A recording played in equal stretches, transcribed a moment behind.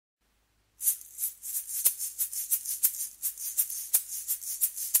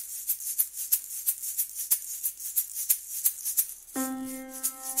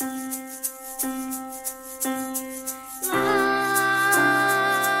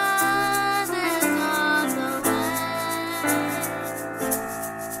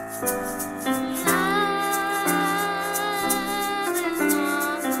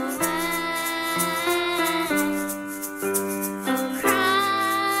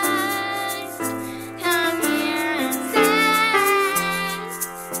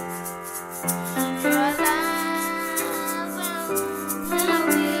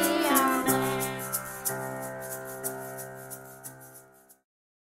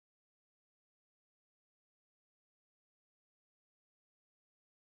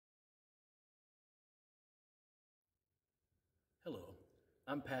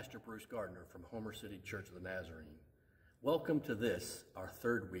I'm Pastor Bruce Gardner from Homer City Church of the Nazarene. Welcome to this, our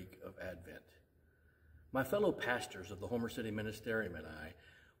third week of Advent. My fellow pastors of the Homer City Ministerium and I,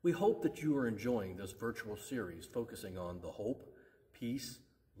 we hope that you are enjoying this virtual series focusing on the hope, peace,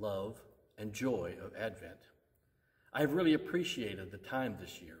 love, and joy of Advent. I have really appreciated the time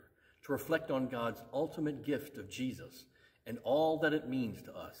this year to reflect on God's ultimate gift of Jesus and all that it means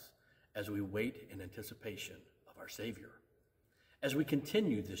to us as we wait in anticipation of our Savior. As we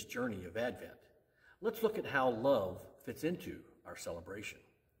continue this journey of Advent, let's look at how love fits into our celebration.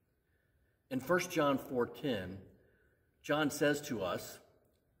 In 1 John 4:10, John says to us,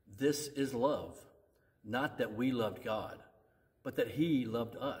 "This is love, not that we loved God, but that he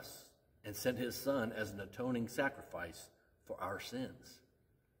loved us and sent his Son as an atoning sacrifice for our sins."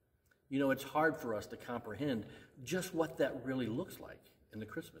 You know, it's hard for us to comprehend just what that really looks like in the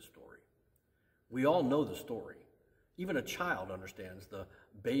Christmas story. We all know the story. Even a child understands the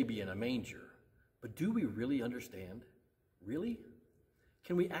baby in a manger. But do we really understand? Really?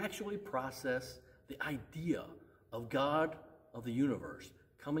 Can we actually process the idea of God of the universe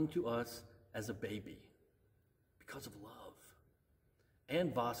coming to us as a baby because of love?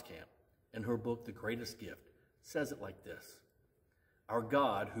 Anne Voskamp, in her book, The Greatest Gift, says it like this: "Our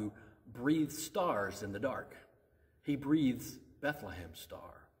God who breathes stars in the dark, he breathes Bethlehem's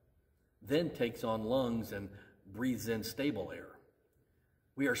star, then takes on lungs and breathes in stable air.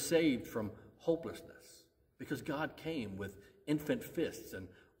 We are saved from hopelessness because God came with infant fists and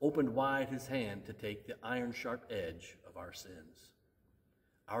opened wide his hand to take the iron-sharp edge of our sins.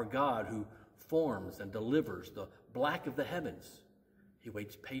 Our God who forms and delivers the black of the heavens, he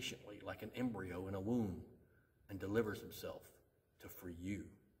waits patiently like an embryo in a womb and delivers himself to free you.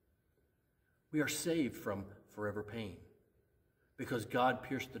 We are saved from forever pain because God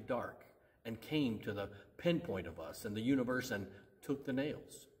pierced the dark and came to the pinpoint of us in the universe and took the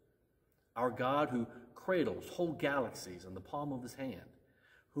nails. Our God who cradles whole galaxies in the palm of his hand,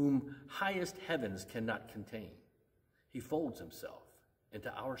 whom highest heavens cannot contain. He folds himself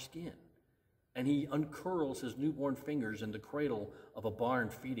into our skin, and he uncurls his newborn fingers in the cradle of a barn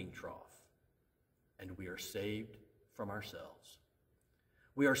feeding trough. And we are saved from ourselves.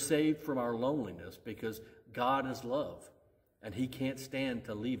 We are saved from our loneliness because God is love, and he can't stand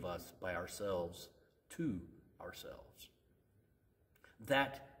to leave us by ourselves to ourselves.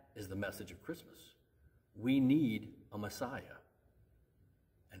 That is the message of Christmas. We need a Messiah.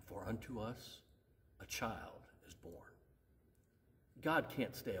 And for unto us a child is born. God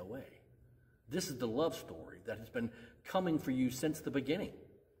can't stay away. This is the love story that has been coming for you since the beginning.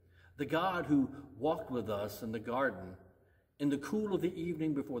 The God who walked with us in the garden in the cool of the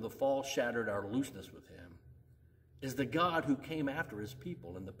evening before the fall shattered our looseness with him is the God who came after his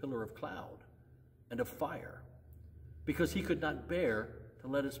people in the pillar of cloud and of fire because he could not bear to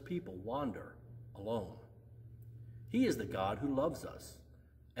let his people wander alone. He is the God who loves us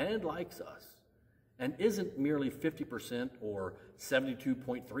and likes us and isn't merely 50% or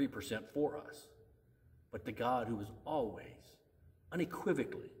 72.3% for us, but the God who is always,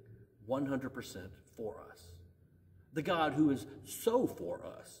 unequivocally, 100% for us. The God who is so for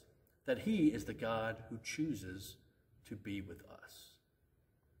us that he is the God who chooses to be with us.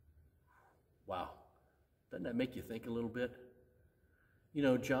 Wow, doesn't that make you think a little bit? You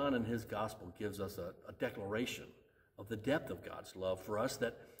know, John in his gospel gives us a declaration of the depth of God's love for us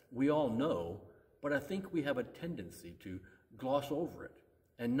that we all know, but I think we have a tendency to gloss over it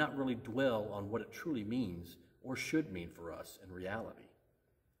and not really dwell on what it truly means or should mean for us in reality.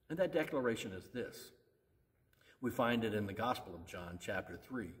 And that declaration is this. We find it in the Gospel of John, chapter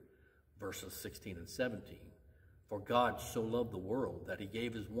 3, verses 16 and 17. "For God so loved the world that he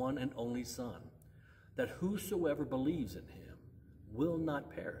gave his one and only Son, that whosoever believes in him will not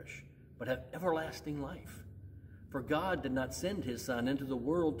perish, but have everlasting life. For God did not send his Son into the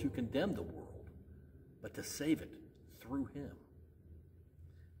world to condemn the world, but to save it through him."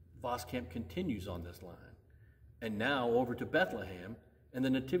 Voskamp continues on this line. "And now over to Bethlehem and the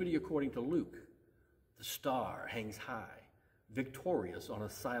Nativity according to Luke. The star hangs high, victorious on a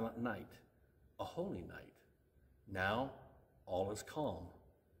silent night, a holy night. Now all is calm.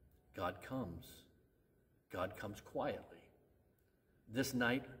 God comes. God comes quietly. This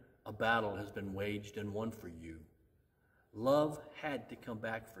night a battle has been waged and won for you. Love had to come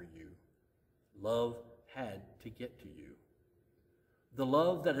back for you. Love had to get to you. The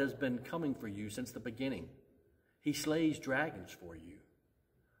love that has been coming for you since the beginning. He slays dragons for you.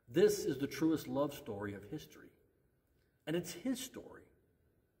 This is the truest love story of history. And it's his story.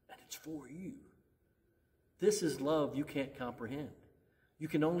 And it's for you. This is love you can't comprehend. You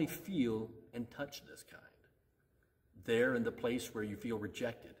can only feel and touch this kind. There in the place where you feel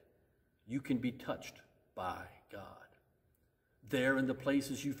rejected, you can be touched by God. There in the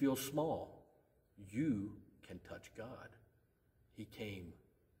places you feel small, you can touch God. He came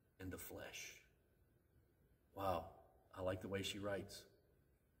in the flesh. Wow, I like the way she writes.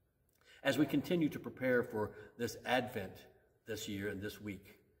 As we continue to prepare for this Advent this year and this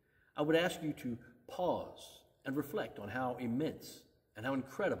week, I would ask you to pause and reflect on how immense and how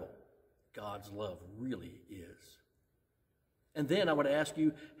incredible God's love really is. And then I would ask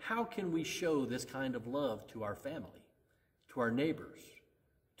you, how can we show this kind of love to our family, to our neighbors,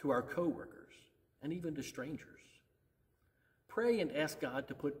 to our coworkers, and even to strangers? Pray and ask God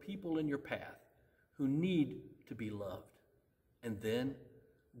to put people in your path who need to be loved. And then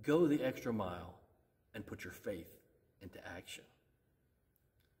go the extra mile and put your faith into action.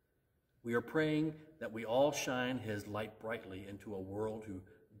 We are praying that we all shine His light brightly into a world who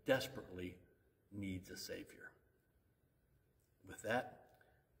desperately needs a Savior. With that,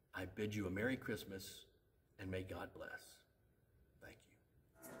 I bid you a Merry Christmas and may God bless.